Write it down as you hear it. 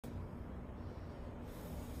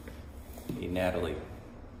Hey, Natalie,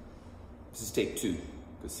 this is take 2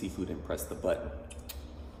 because Sifu didn't press the button,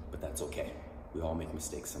 but that's okay. We all make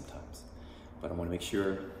mistakes sometimes. But I want to make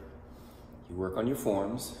sure you work on your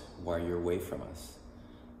forms while you're away from us,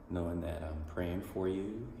 knowing that I'm praying for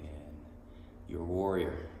you and you're a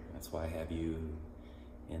warrior. That's why I have you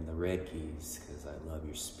in the red keys, because I love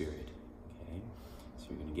your spirit, okay? So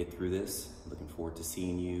you're gonna get through this. Looking forward to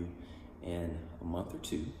seeing you in a month or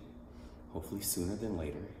 2, hopefully sooner than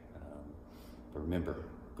later. But remember,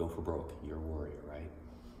 go for broke. You're a warrior, right?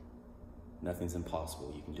 Nothing's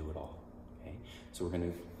impossible. You can do it all, okay? So we're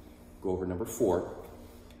gonna go over number 4,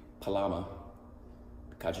 Palama,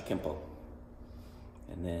 Kajukenbo.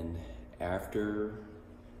 And then after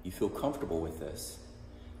you feel comfortable with this,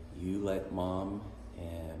 you let Mom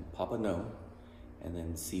and Papa know, and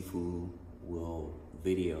then Sifu will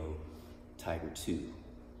video Tiger 2.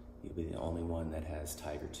 You'll be the only one that has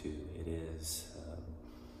Tiger 2. It is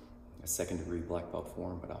a 2nd degree black belt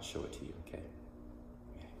form, but I'll show it to you, okay?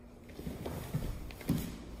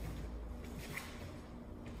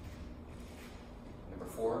 Number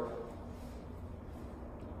 4,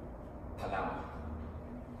 Palama.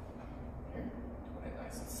 Here, doing it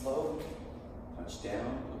nice and slow. Punch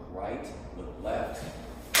down, look right, look left.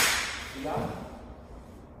 Yeah.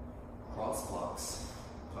 Cross blocks,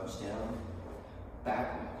 punch down,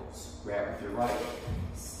 back knuckles. Grab with your right,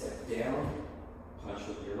 step down, punch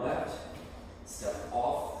with your left, step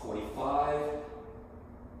off, 45,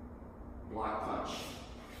 block punch.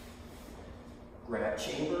 Grab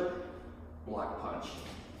chamber, block punch.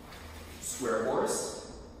 Square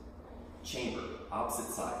horse, chamber,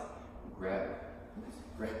 opposite side. Grab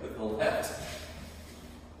with the left,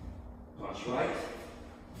 punch right,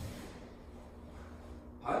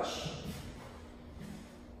 punch,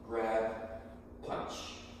 grab, punch.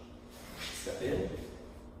 Step in,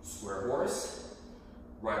 square horse,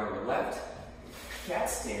 right over left, cat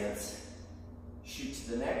stance, shoot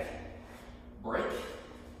to the neck, break,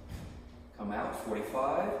 come out,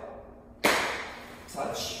 45,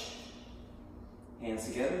 touch, hands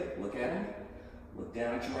together, look at him, look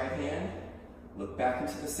down at your right hand, look back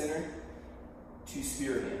into the center, 2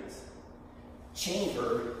 spear hands.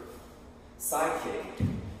 Chamber, side kick,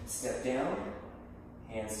 step down,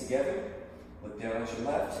 hands together, look down at your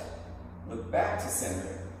left, look back to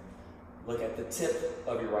center, look at the tip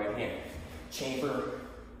of your right hand. Chamber,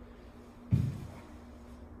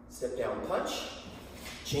 step down, punch,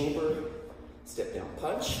 chamber, step down,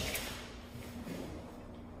 punch,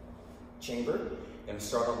 chamber, and we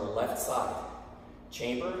start on the left side.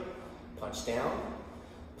 Chamber, punch down,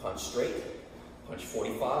 punch straight, punch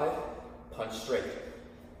 45, punch straight.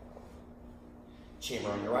 Chamber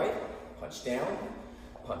on your right, punch down,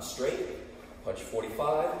 punch straight, punch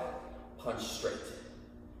 45, punch straight.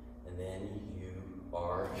 And then you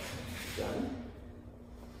are done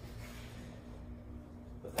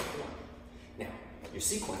with that one. Now, your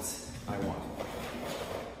sequence, I want.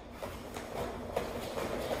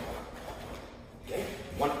 Okay,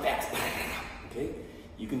 one fast. Okay,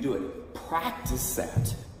 you can do it. Practice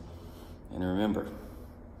that. And remember,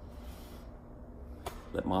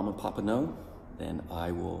 let Mom and Papa know, then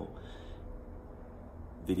I will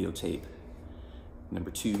videotape number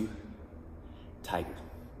 2, Tiger.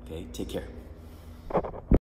 Okay, take care.